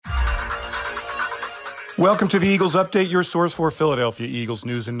Welcome to the Eagles Update, your source for Philadelphia Eagles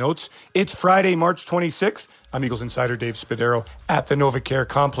news and notes. It's Friday, March 26th. I'm Eagles insider Dave Spadaro at the NovaCare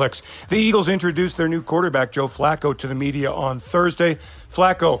Complex. The Eagles introduced their new quarterback, Joe Flacco, to the media on Thursday.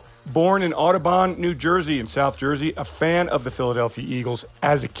 Flacco, born in Audubon, New Jersey, in South Jersey, a fan of the Philadelphia Eagles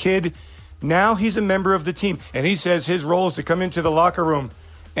as a kid. Now he's a member of the team, and he says his role is to come into the locker room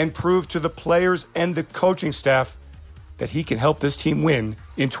and prove to the players and the coaching staff that he can help this team win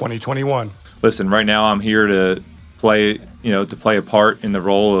in 2021. Listen, right now I'm here to play a part in the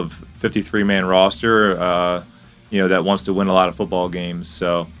role of 53-man roster, that wants to win a lot of football games.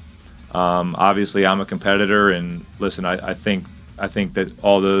 So obviously I'm a competitor, and listen, I think that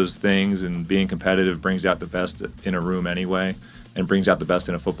all those things and being competitive brings out the best in a room anyway, and brings out the best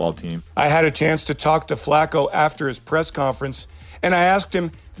in a football team. I had a chance to talk to Flacco after his press conference, and I asked him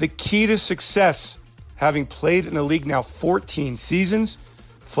the key to success, having played in the league now 14 seasons.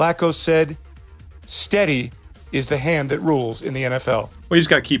 Flacco said, steady is the hand that rules in the NFL. Well, you just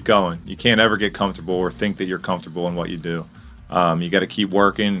got to keep going. You can't ever get comfortable or think that you're comfortable in what you do. You got to keep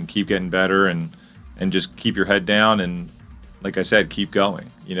working and keep getting better, and just keep your head down. And like I said, keep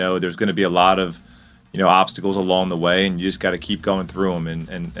going. There's going to be a lot of obstacles along the way, and you just got to keep going through them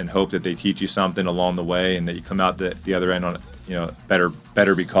and hope that they teach you something along the way, and that you come out the other end on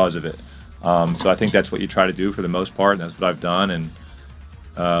better because of it. So I think that's what you try to do for the most part, and that's what I've done, and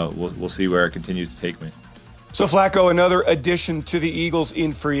we'll see where it continues to take me. So Flacco, another addition to the Eagles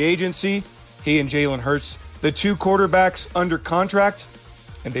in free agency. He and Jalen Hurts, the two quarterbacks under contract,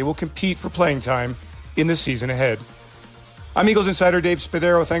 and they will compete for playing time in the season ahead. I'm Eagles insider Dave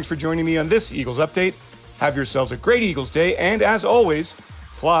Spadaro. Thanks for joining me on this Eagles Update. Have yourselves a great Eagles day, and as always,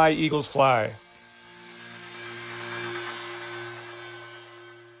 fly, Eagles, fly.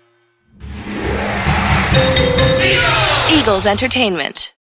 Eagles Entertainment.